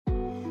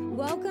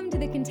Welcome to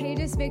the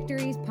Contagious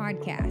Victories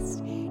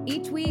podcast.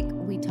 Each week,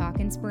 we talk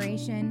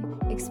inspiration,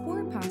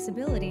 explore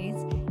possibilities,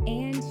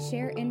 and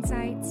share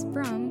insights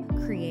from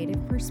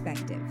creative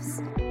perspectives.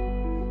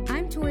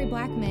 I'm Tori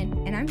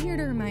Blackman, and I'm here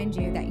to remind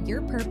you that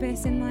your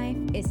purpose in life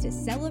is to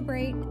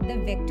celebrate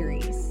the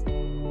victories,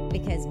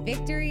 because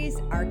victories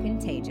are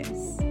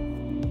contagious.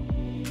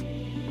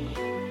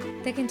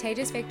 The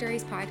Contagious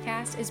Victories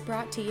podcast is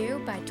brought to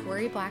you by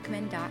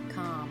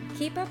ToriBlackman.com.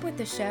 Keep up with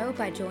the show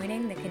by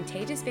joining the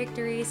Contagious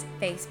Victories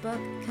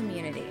Facebook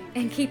community.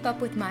 And keep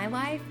up with my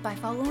life by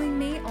following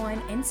me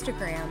on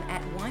Instagram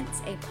at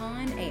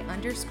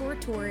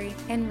onceupona_Tori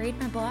and read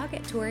my blog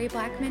at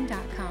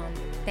ToriBlackman.com.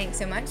 Thanks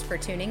so much for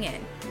tuning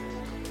in.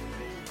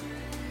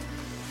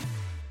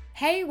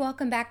 Hey,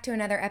 welcome back to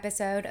another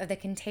episode of the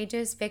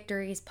Contagious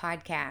Victories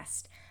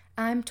podcast.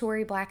 I'm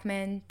Tori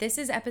Blackman. This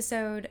is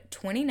episode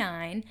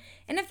 29,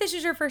 and if this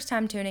is your first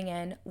time tuning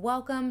in,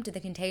 welcome to the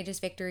Contagious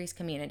Victories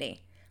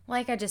community.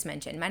 Like I just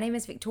mentioned, my name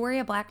is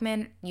Victoria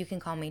Blackman. You can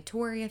call me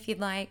Tori if you'd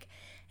like,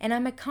 and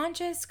I'm a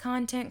conscious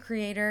content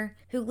creator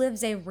who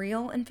lives a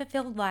real and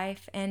fulfilled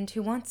life and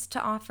who wants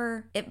to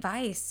offer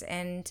advice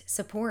and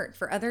support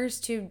for others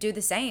to do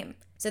the same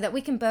so that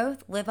we can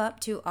both live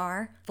up to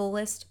our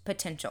fullest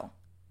potential.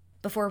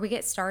 Before we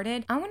get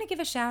started, I want to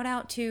give a shout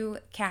out to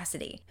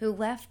Cassidy, who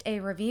left a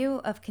review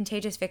of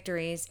Contagious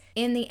Victories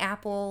in the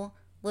Apple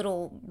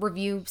little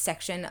review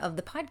section of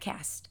the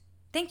podcast.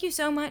 Thank you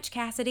so much,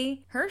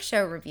 Cassidy. Her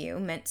show review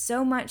meant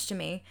so much to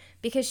me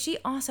because she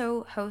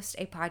also hosts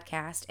a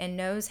podcast and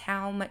knows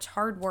how much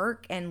hard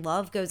work and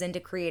love goes into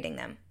creating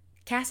them.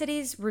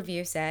 Cassidy's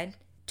review said,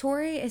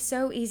 "Tori is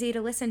so easy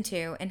to listen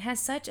to and has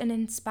such an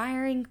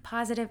inspiring,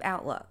 positive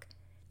outlook.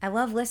 I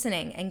love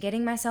listening and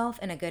getting myself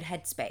in a good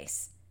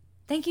headspace."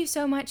 Thank you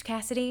so much,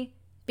 Cassidy.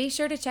 Be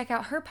sure to check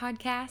out her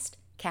podcast,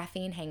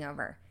 Caffeine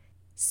Hangover.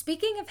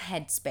 Speaking of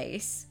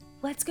headspace,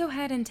 let's go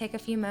ahead and take a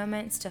few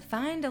moments to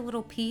find a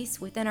little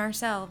peace within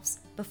ourselves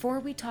before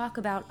we talk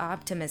about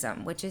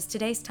optimism, which is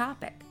today's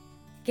topic.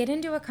 Get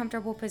into a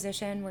comfortable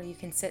position where you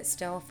can sit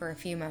still for a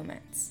few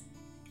moments.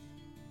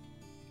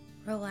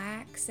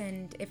 Relax,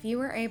 and if you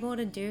are able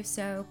to do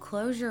so,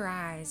 close your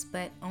eyes,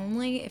 but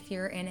only if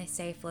you're in a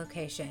safe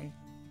location.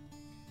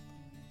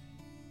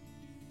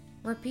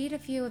 Repeat a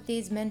few of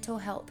these mental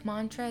health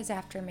mantras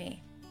after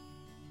me.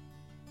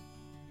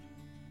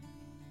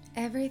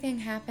 Everything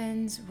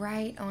happens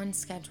right on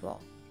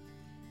schedule.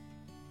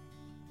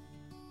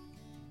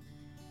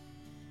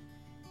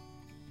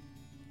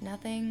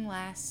 Nothing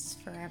lasts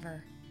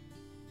forever.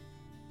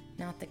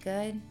 Not the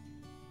good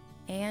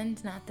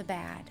and not the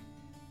bad.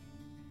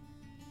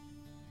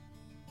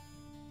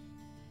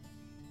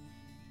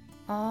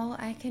 All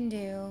I can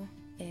do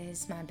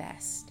is my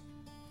best.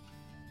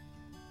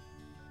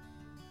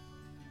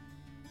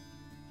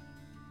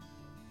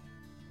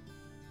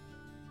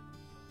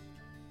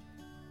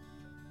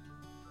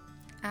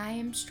 I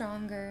am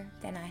stronger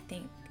than I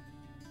think.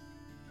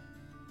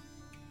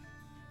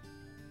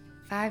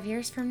 5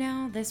 years from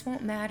now, this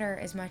won't matter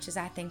as much as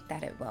I think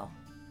that it will.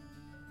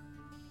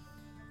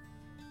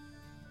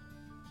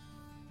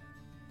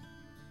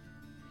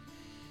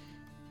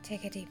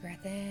 Take a deep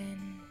breath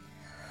in.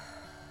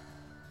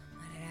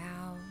 Let it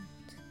out.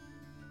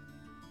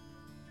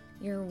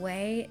 Your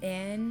way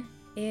in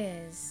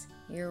is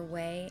your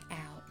way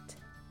out.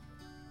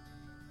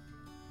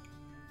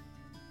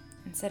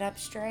 And sit up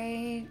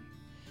straight.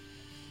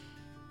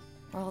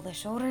 Roll the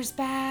shoulders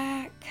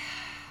back.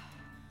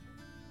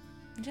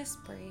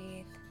 Just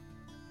breathe.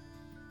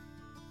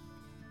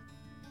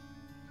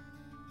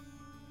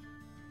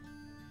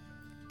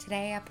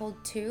 Today I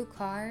pulled 2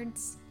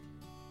 cards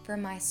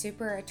from my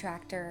Super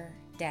Attractor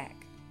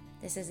deck.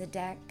 This is a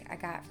deck I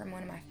got from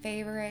one of my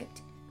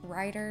favorite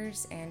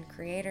writers and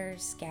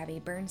creators, Gabby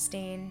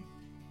Bernstein.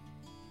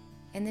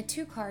 And the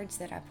 2 cards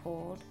that I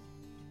pulled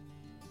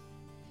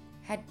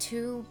had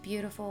 2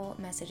 beautiful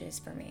messages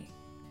for me.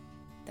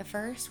 The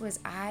first was,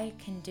 I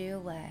can do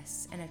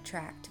less and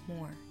attract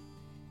more.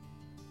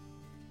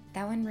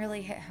 That one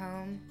really hit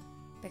home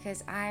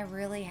because I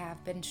really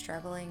have been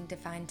struggling to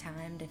find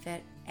time to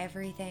fit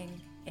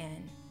everything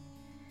in.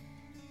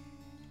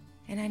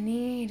 And I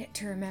need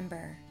to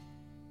remember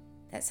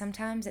that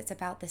sometimes it's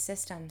about the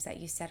systems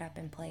that you set up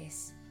in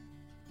place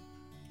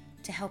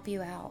to help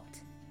you out.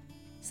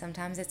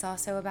 Sometimes it's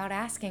also about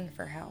asking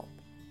for help.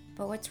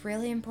 But what's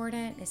really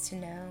important is to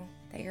know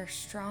that you're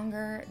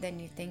stronger than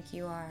you think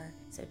you are.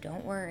 So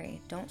don't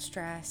worry, don't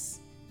stress,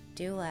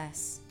 do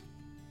less,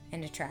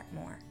 and attract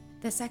more.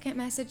 The second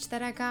message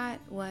that I got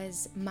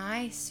was,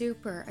 my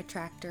super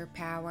attractor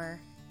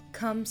power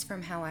comes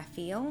from how I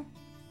feel,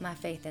 my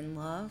faith in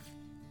love,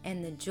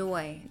 and the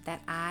joy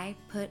that I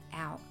put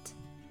out.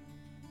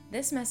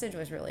 This message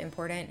was really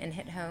important and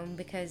hit home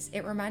because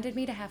it reminded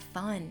me to have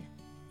fun.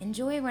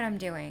 Enjoy what I'm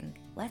doing.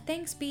 Let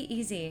things be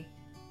easy.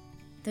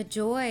 The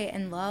joy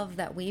and love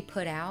that we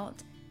put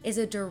out is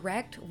a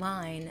direct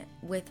line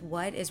with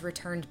what is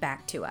returned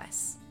back to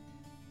us.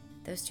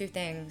 Those 2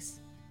 things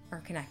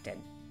are connected.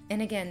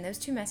 And again, those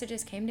 2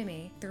 messages came to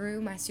me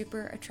through my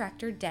Super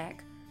Attractor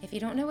deck If you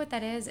don't know what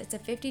that is, it's a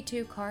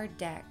 52 card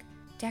deck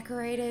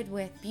decorated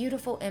with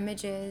beautiful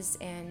images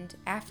and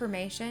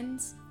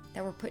affirmations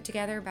that were put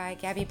together by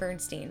Gabby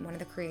Bernstein, one of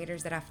the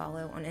creators that I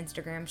follow on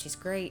Instagram. She's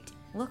great.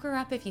 Look her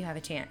up if you have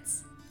a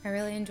chance. I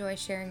really enjoy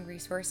sharing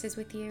resources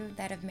with you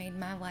that have made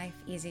my life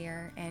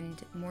easier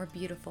and more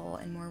beautiful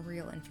and more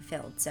real and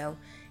fulfilled. So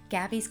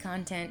Gabby's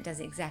content does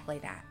exactly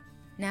that.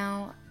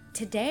 Now,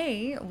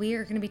 today we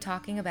are going to be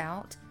talking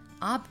about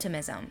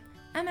optimism.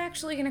 I'm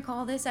actually going to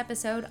call this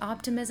episode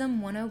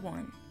Optimism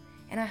 101.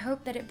 And I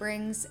hope that it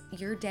brings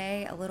your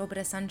day a little bit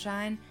of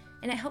sunshine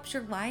and it helps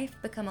your life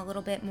become a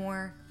little bit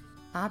more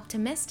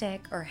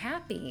optimistic or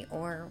happy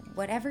or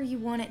whatever you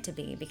want it to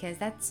be, because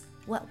that's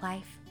what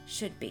life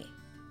should be.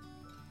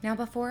 Now,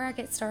 before I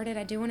get started,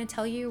 I do want to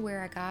tell you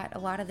where I got a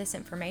lot of this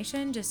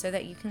information, just so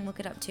that you can look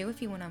it up too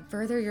if you want to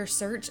further your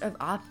search of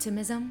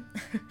optimism.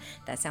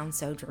 That sounds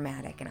so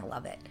dramatic and I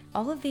love it.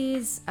 All of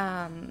these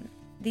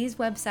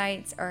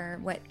websites are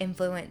what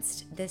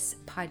influenced this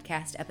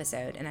podcast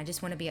episode, and I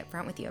just want to be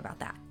upfront with you about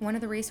that. One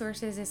of the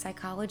resources is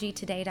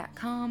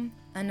psychologytoday.com.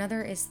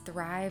 Another is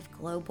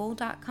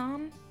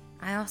thriveglobal.com.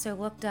 I also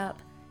looked up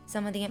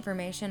some of the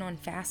information on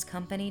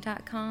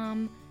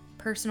fastcompany.com,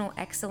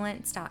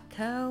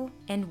 personalexcellence.co,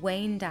 and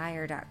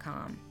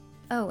waynedyer.com.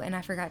 Oh, and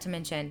I forgot to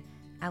mention,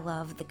 I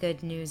love the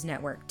Good News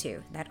Network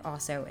too. That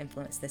also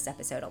influenced this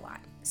episode a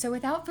lot. So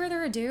without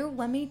further ado,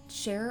 let me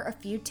share a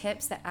few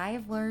tips that I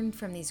have learned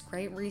from these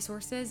great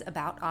resources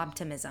about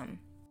optimism.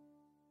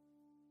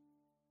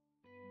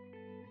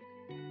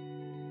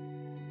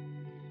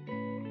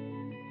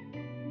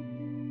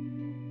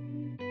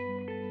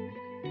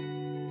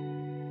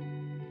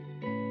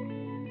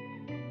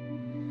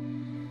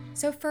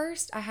 So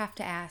first, I have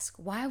to ask,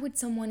 why would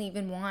someone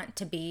even want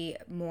to be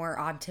more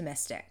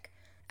optimistic?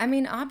 I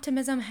mean,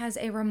 optimism has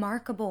a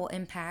remarkable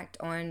impact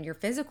on your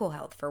physical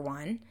health, for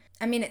one.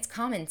 I mean, it's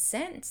common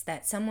sense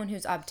that someone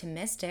who's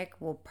optimistic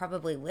will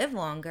probably live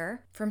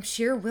longer from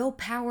sheer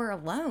willpower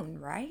alone,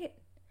 right?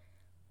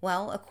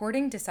 Well,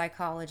 according to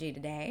Psychology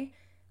Today,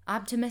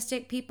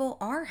 optimistic people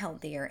are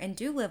healthier and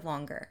do live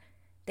longer.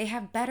 They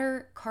have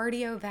better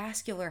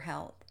cardiovascular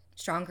health,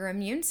 stronger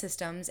immune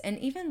systems, and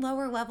even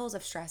lower levels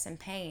of stress and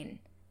pain.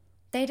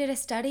 They did a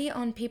study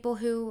on people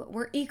who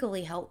were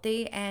equally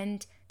healthy,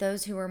 and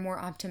those who were more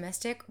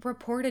optimistic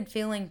reported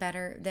feeling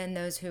better than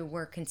those who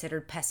were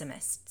considered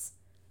pessimists.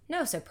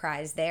 No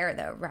surprise there,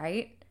 though,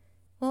 right?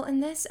 Well, in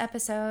this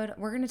episode,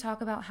 we're going to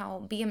talk about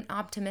how being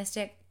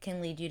optimistic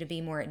can lead you to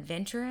be more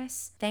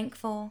adventurous,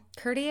 thankful,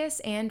 courteous,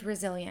 and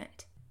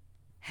resilient.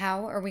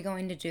 How are we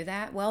going to do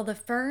that? Well, the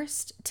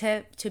first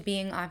tip to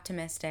being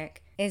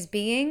optimistic is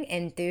being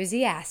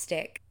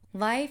enthusiastic.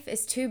 Life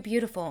is too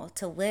beautiful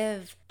to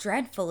live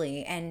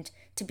dreadfully and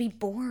to be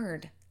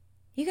bored.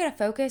 You gotta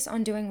focus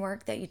on doing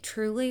work that you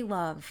truly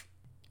love.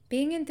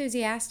 Being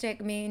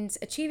enthusiastic means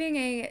achieving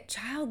a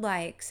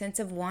childlike sense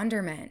of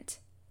wonderment.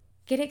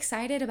 Get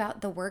excited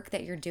about the work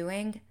that you're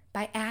doing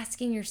by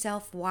asking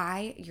yourself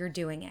why you're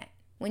doing it.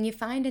 When you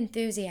find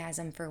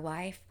enthusiasm for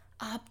life,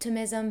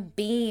 optimism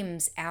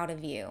beams out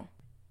of you.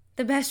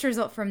 The best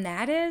result from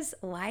that is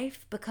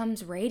life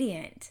becomes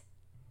radiant.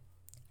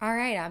 All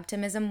right,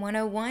 Optimism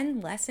 101,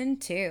 Lesson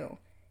 2.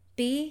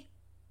 Be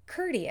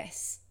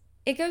courteous.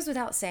 It goes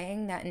without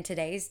saying that in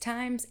today's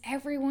times,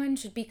 everyone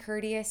should be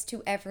courteous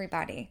to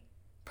everybody.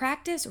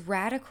 Practice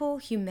radical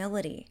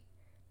humility.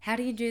 How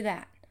do you do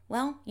that?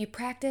 Well, you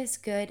practice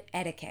good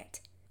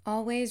etiquette.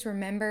 Always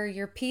remember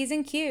your P's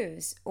and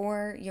Q's,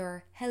 or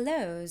your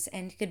hellos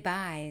and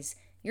goodbyes,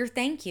 your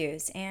thank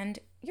yous, and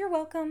your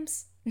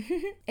welcomes.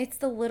 It's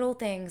the little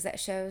things that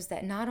shows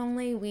that not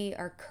only we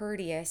are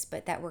courteous,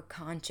 but that we're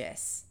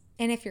conscious.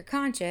 And if you're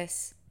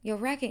conscious, you'll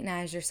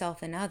recognize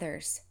yourself in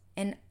others,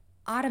 and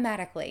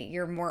automatically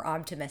you're more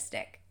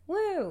optimistic.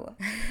 Woo!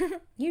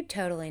 You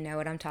totally know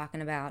what I'm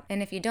talking about.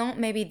 And if you don't,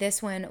 maybe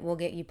this one will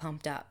get you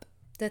pumped up.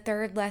 The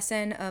third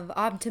lesson of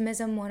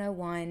Optimism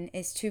 101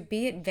 is to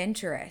be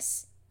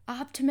adventurous.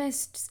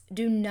 Optimists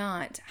do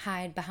not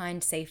hide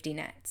behind safety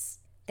nets.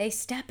 They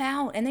step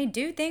out and they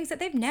do things that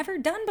they've never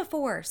done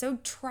before. So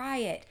try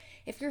it.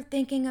 If you're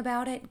thinking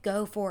about it,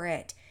 go for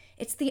it.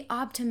 It's the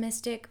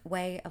optimistic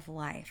way of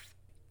life.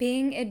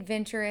 Being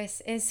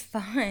adventurous is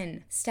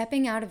fun.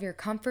 Stepping out of your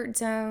comfort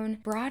zone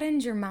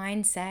broadens your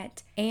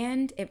mindset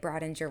and it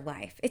broadens your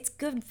life. It's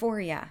good for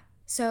you.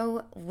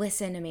 So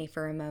listen to me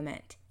for a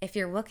moment. If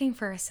you're looking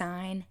for a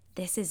sign,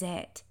 this is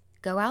it.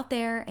 Go out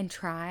there and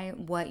try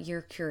what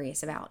you're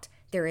curious about.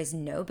 There is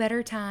no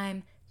better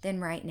time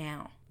than right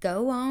now.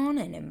 Go on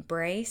and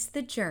embrace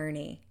the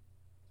journey.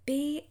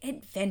 Be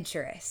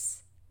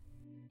adventurous.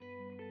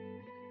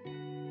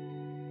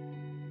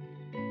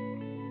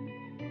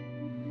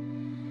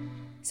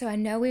 So I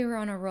know we were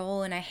on a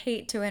roll and I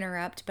hate to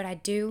interrupt, but I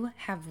do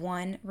have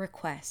one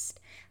request.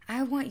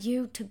 I want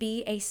you to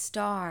be a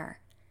star.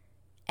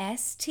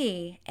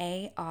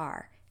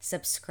 STAR.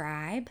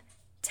 Subscribe,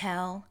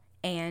 tell,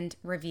 and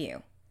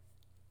review.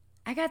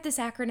 I got this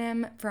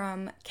acronym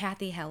from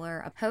Kathy Heller,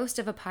 a host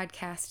of a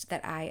podcast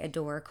that I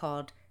adore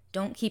called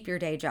Don't Keep Your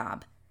Day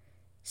Job.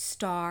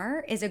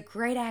 STAR is a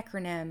great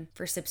acronym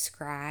for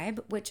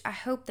subscribe, which I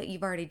hope that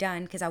you've already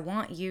done because I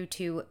want you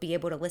to be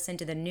able to listen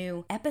to the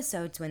new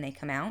episodes when they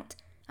come out.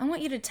 I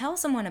want you to tell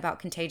someone about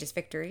Contagious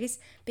Victories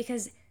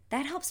because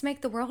that helps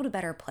make the world a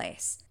better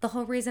place. The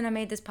whole reason I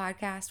made this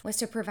podcast was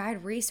to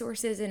provide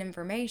resources and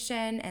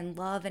information and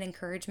love and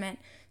encouragement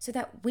so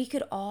that we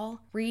could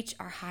all reach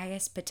our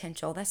highest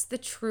potential. That's the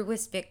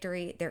truest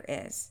victory there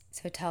is.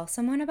 So tell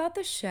someone about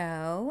the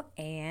show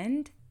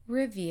and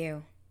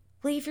review.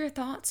 Leave your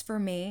thoughts for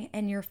me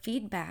and your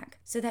feedback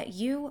so that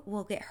you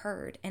will get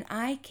heard and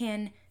I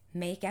can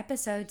make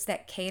episodes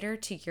that cater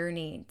to your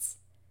needs.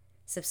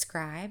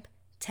 Subscribe,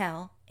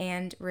 tell,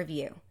 and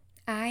review.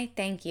 I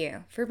thank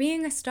you for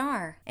being a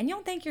star, and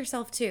you'll thank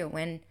yourself too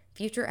when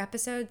future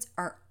episodes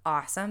are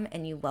awesome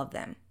and you love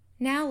them.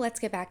 Now let's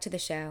get back to the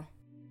show.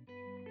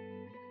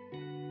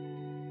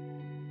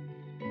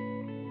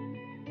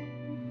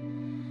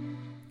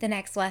 The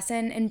next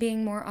lesson in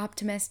being more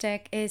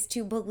optimistic is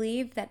to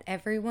believe that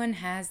everyone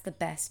has the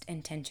best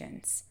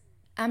intentions.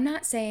 I'm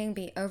not saying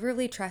be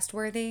overly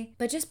trustworthy,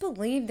 but just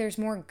believe there's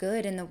more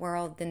good in the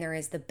world than there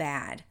is the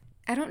bad.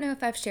 I don't know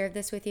if I've shared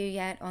this with you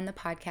yet on the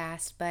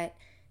podcast, but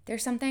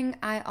there's something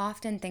I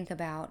often think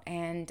about,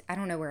 and I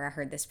don't know where I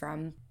heard this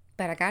from,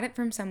 but I got it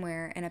from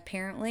somewhere, and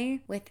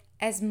apparently with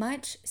as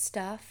much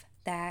stuff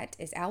that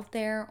is out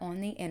there on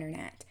the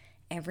internet,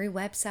 every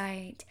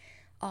website,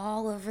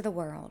 all over the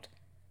world,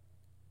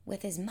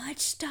 with as much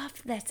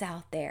stuff that's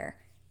out there,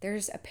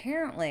 there's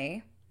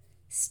apparently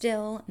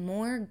still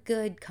more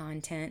good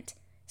content,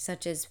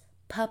 such as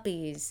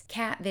puppies,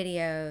 cat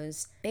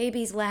videos,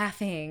 babies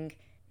laughing,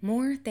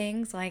 more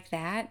things like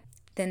that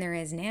than there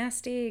is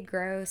nasty,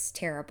 gross,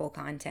 terrible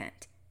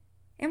content.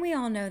 And we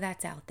all know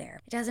that's out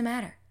there. It doesn't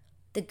matter.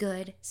 The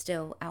good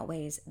still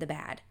outweighs the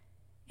bad.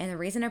 And the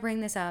reason I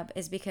bring this up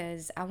is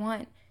because I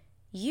want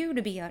you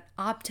to be an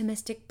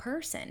optimistic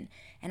person.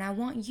 And I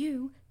want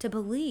you to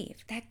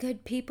believe that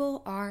good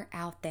people are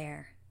out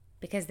there.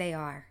 Because they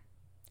are.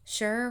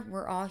 Sure,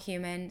 we're all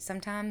human.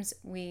 Sometimes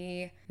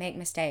we make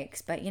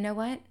mistakes. But you know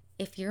what?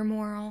 If you're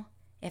moral,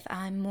 if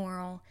I'm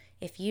moral,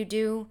 if you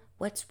do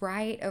what's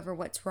right over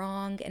what's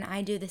wrong and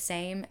I do the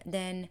same,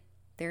 then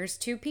there's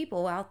two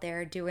people out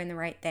there doing the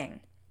right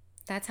thing.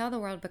 That's how the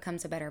world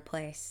becomes a better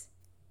place.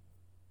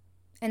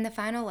 And the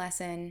final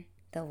lesson,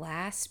 the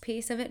last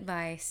piece of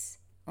advice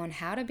on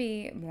how to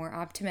be more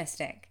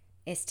optimistic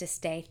is to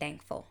stay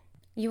thankful.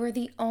 You are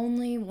the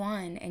only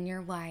one in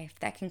your life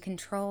that can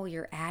control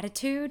your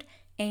attitude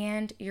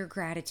and your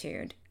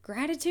gratitude.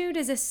 Gratitude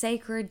is a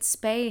sacred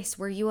space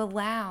where you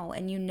allow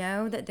and you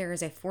know that there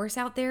is a force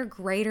out there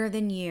greater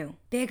than you,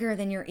 bigger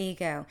than your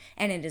ego,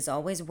 and it is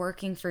always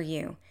working for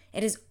you.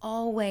 It is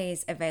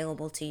always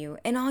available to you,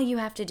 and all you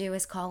have to do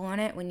is call on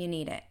it when you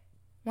need it.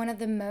 One of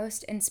the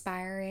most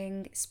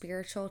inspiring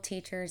spiritual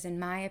teachers, in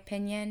my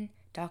opinion,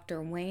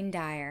 Dr. Wayne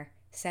Dyer,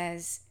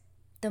 says,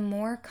 "The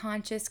more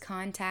conscious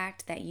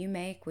contact that you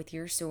make with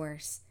your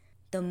source,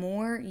 the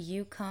more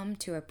you come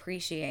to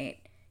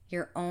appreciate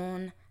your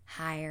own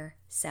higher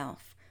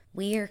self."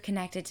 We are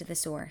connected to the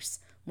source.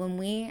 When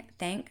we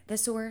thank the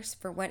source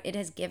for what it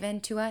has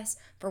given to us,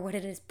 for what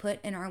it has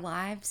put in our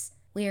lives,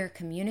 we are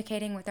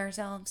communicating with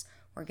ourselves,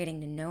 we're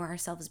getting to know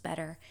ourselves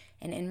better,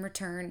 and in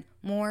return,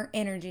 more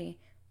energy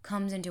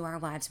comes into our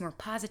lives, more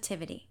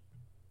positivity.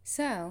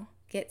 So,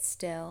 get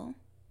still,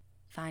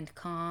 find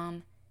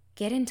calm,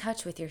 get in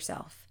touch with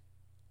yourself.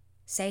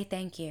 Say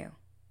thank you.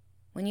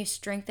 When you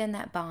strengthen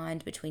that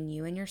bond between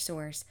you and your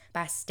source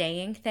by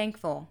staying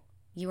thankful,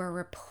 you are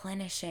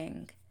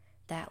replenishing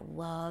that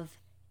love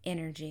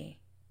energy,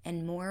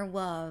 and more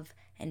love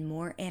and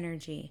more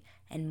energy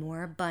and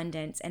more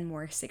abundance and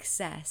more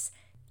success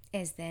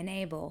is then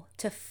able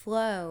to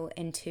flow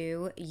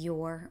into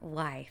your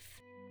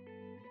life.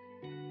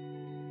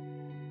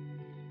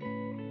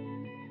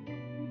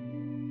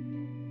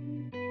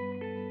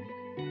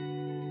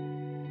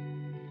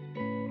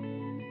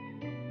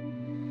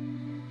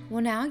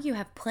 Well, now you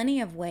have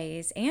plenty of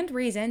ways and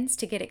reasons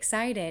to get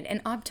excited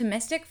and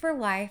optimistic for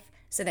life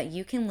so that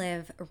you can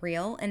live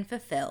real and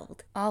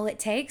fulfilled. All it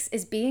takes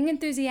is being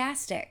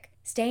enthusiastic,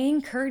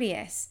 staying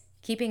courteous,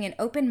 keeping an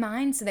open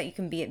mind so that you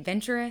can be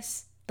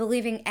adventurous,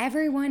 believing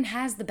everyone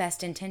has the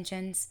best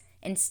intentions,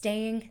 and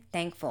staying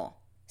thankful.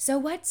 So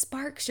what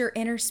sparks your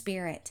inner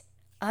spirit?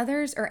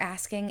 Others are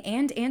asking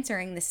and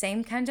answering the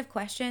same kinds of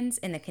questions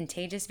in the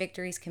Contagious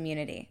Victories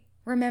community.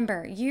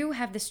 Remember, you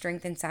have the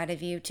strength inside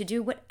of you to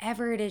do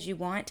whatever it is you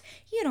want.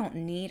 You don't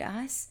need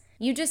us.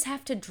 You just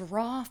have to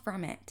draw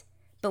from it.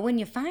 But when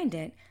you find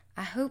it,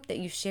 I hope that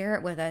you share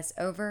it with us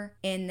over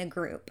in the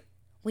group.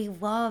 We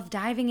love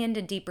diving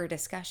into deeper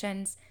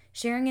discussions,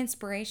 sharing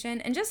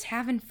inspiration, and just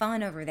having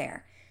fun over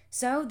there.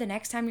 So the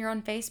next time you're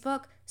on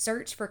Facebook,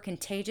 search for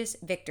Contagious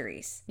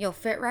Victories. You'll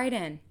fit right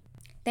in.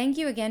 Thank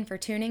you again for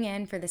tuning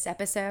in for this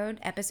episode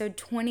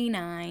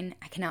 29.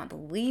 I cannot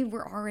believe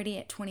we're already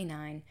at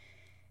 29.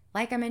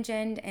 Like I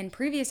mentioned in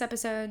previous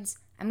episodes,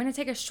 I'm going to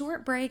take a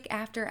short break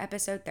after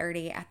episode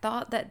 30. I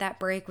thought that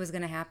break was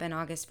going to happen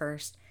August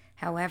 1st.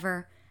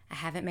 However, I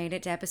haven't made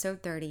it to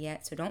episode 30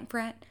 yet, so don't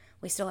fret.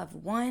 We still have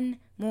one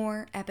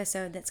more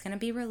episode that's going to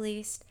be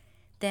released.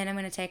 Then I'm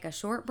going to take a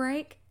short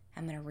break.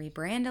 I'm going to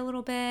rebrand a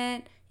little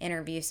bit,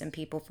 interview some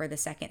people for the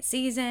second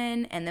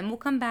season, and then we'll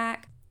come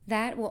back.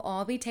 That will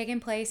all be taking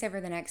place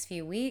over the next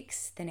few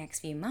weeks, the next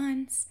few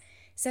months.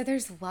 So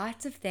there's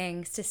lots of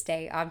things to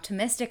stay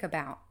optimistic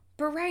about.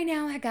 But right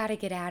now, I gotta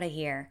get out of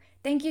here.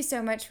 Thank you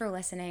so much for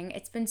listening.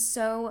 It's been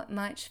so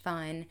much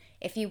fun.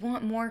 If you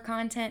want more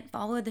content,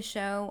 follow the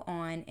show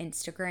on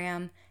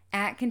Instagram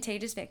at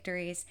Contagious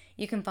Victories.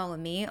 You can follow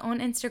me on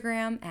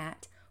Instagram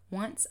at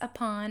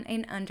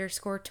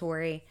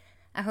onceupon_Tori.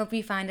 I hope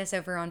you find us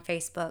over on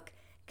Facebook,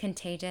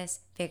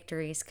 Contagious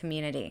Victories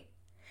Community.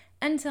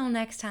 Until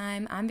next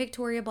time, I'm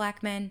Victoria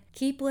Blackman.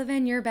 Keep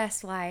living your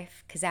best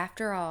life, because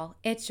after all,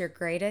 it's your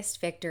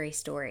greatest victory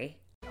story.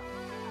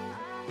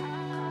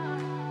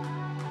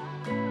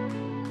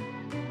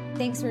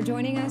 Thanks for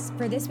joining us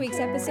for this week's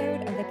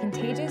episode of the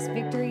Contagious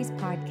Victories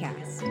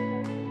podcast.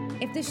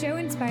 If the show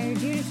inspired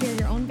you to share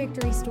your own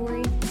victory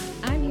story,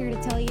 I'm here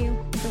to tell you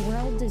the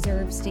world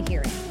deserves to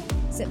hear it.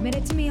 Submit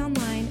it to me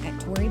online at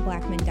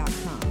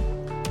toriblackman.com.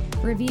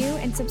 Review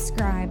and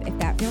subscribe if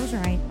that feels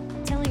right.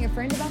 Telling a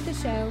friend about the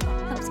show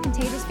helps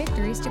Contagious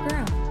Victories to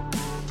grow.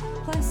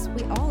 Plus,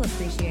 we all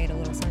appreciate a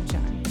little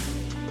sunshine.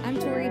 I'm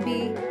Tori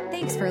B.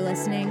 Thanks for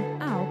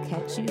listening. I'll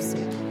catch you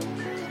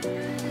soon.